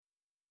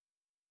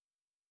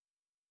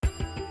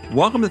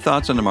Welcome to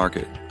Thoughts on the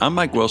Market. I'm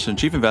Mike Wilson,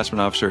 Chief Investment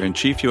Officer and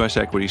Chief U.S.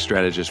 Equity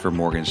Strategist for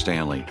Morgan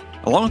Stanley.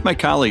 Along with my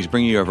colleagues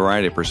bringing you a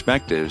variety of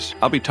perspectives,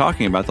 I'll be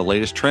talking about the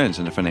latest trends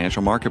in the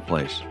financial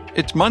marketplace.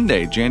 It's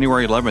Monday,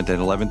 January 11th at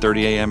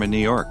 11:30 a.m. in New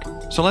York.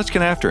 So let's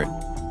get after it.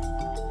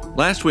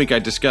 Last week, I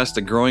discussed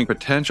the growing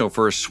potential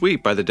for a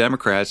sweep by the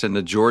Democrats in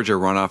the Georgia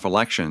runoff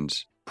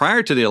elections.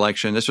 Prior to the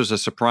election, this was a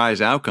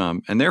surprise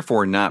outcome and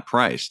therefore not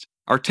priced.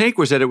 Our take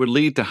was that it would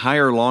lead to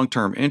higher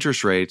long-term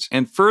interest rates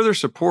and further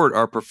support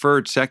our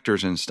preferred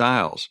sectors and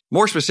styles.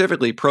 More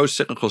specifically,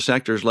 pro-cyclical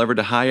sectors levered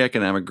to high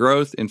economic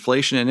growth,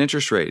 inflation, and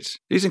interest rates.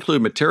 These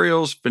include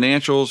materials,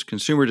 financials,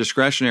 consumer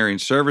discretionary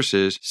and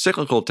services,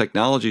 cyclical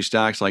technology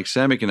stocks like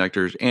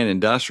semiconductors, and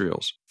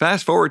industrials.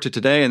 Fast forward to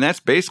today, and that's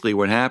basically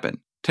what happened.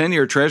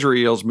 10-year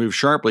Treasury yields moved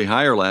sharply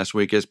higher last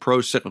week as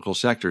pro-cyclical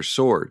sectors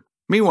soared.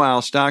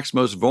 Meanwhile, stocks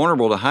most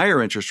vulnerable to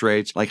higher interest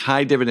rates, like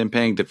high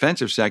dividend-paying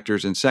defensive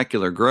sectors and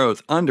secular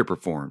growth,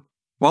 underperformed.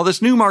 While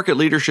this new market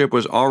leadership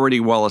was already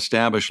well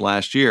established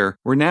last year,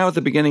 we're now at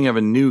the beginning of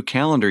a new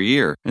calendar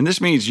year, and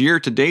this means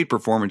year-to-date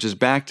performance is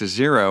back to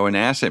zero and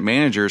asset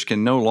managers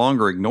can no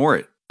longer ignore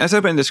it. As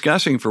I've been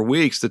discussing for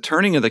weeks, the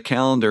turning of the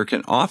calendar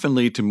can often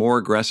lead to more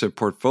aggressive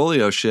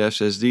portfolio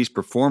shifts as these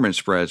performance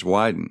spreads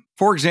widen.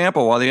 For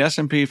example, while the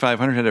S&P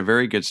 500 had a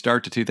very good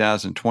start to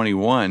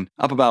 2021,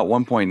 up about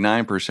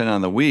 1.9%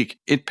 on the week,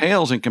 it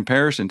pales in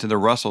comparison to the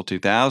Russell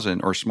 2000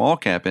 or small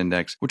cap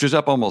index, which was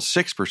up almost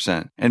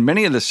 6%, and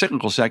many of the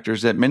cyclical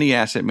sectors that many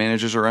asset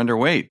managers are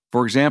underweight.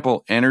 For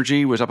example,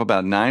 energy was up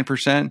about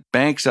 9%,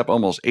 banks up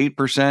almost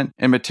 8%,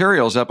 and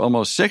materials up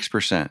almost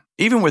 6%.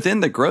 Even within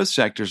the growth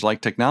sectors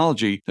like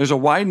technology, there's a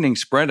widening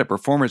spread of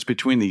performance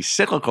between the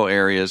cyclical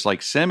areas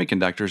like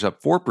semiconductors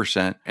up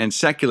 4% and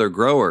secular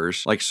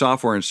growers like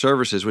software and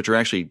services, which are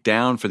actually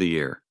down for the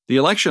year. The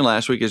election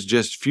last week is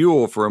just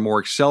fuel for a more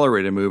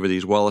accelerated move of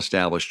these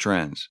well-established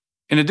trends.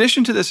 In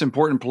addition to this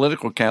important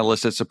political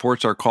catalyst that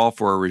supports our call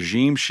for a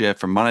regime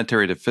shift from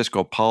monetary to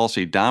fiscal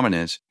policy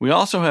dominance, we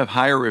also have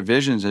higher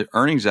revisions in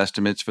earnings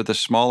estimates for the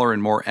smaller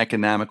and more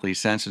economically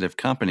sensitive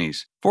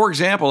companies. For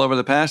example, over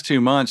the past 2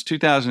 months,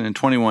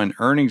 2021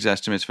 earnings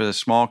estimates for the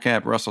small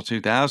cap Russell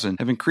 2000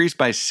 have increased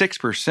by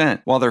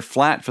 6%, while they're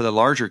flat for the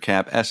larger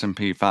cap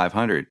S&P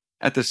 500.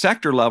 At the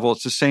sector level,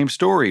 it's the same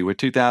story, with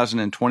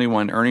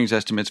 2021 earnings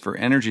estimates for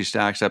energy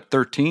stocks up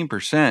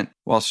 13%,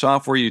 while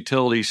software,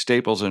 utilities,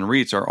 staples, and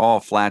REITs are all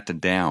flat to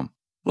down.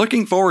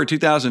 Looking forward,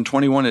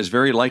 2021 is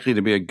very likely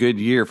to be a good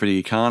year for the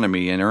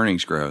economy and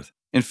earnings growth.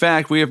 In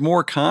fact, we have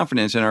more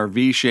confidence in our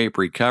V-shaped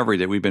recovery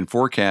that we've been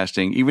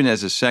forecasting even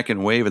as the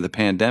second wave of the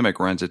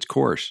pandemic runs its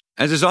course.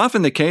 As is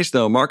often the case,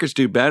 though, markets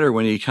do better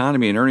when the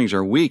economy and earnings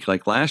are weak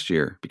like last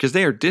year because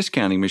they are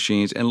discounting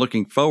machines and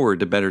looking forward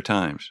to better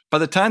times. By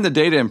the time the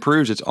data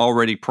improves, it's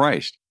already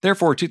priced.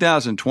 Therefore,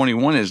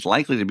 2021 is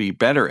likely to be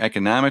better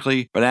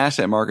economically, but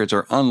asset markets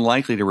are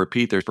unlikely to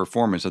repeat their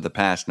performance of the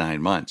past 9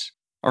 months.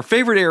 Our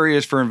favorite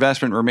areas for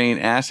investment remain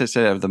assets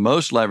that have the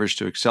most leverage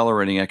to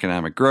accelerating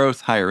economic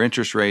growth, higher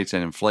interest rates,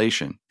 and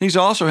inflation. These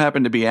also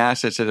happen to be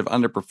assets that have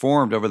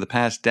underperformed over the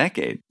past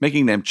decade,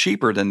 making them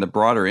cheaper than the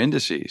broader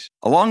indices.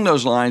 Along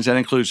those lines, that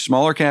includes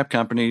smaller cap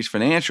companies,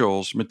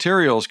 financials,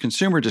 materials,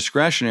 consumer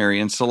discretionary,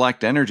 and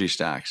select energy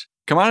stocks.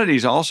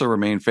 Commodities also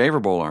remain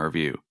favorable in our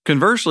view.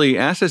 Conversely,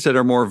 assets that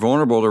are more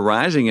vulnerable to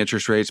rising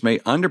interest rates may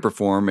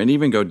underperform and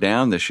even go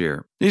down this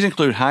year. These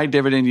include high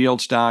dividend yield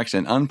stocks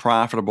and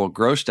unprofitable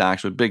growth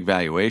stocks with big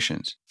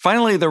valuations.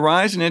 Finally, the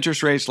rise in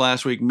interest rates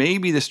last week may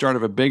be the start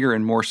of a bigger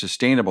and more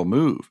sustainable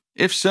move.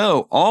 If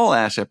so, all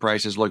asset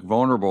prices look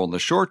vulnerable in the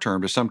short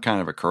term to some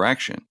kind of a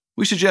correction.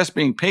 We suggest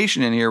being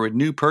patient in here with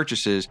new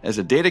purchases as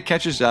the data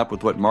catches up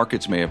with what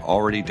markets may have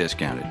already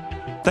discounted.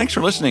 Thanks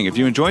for listening. If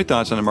you enjoyed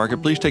Thoughts on the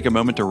Market, please take a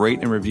moment to rate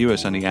and review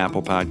us on the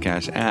Apple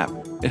Podcast app.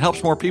 It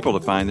helps more people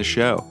to find the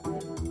show.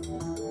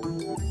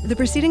 The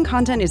preceding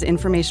content is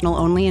informational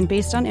only and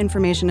based on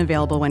information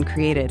available when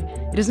created.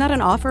 It is not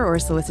an offer or a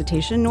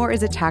solicitation, nor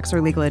is it tax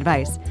or legal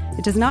advice.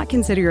 It does not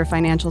consider your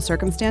financial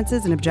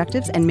circumstances and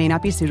objectives and may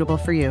not be suitable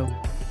for you.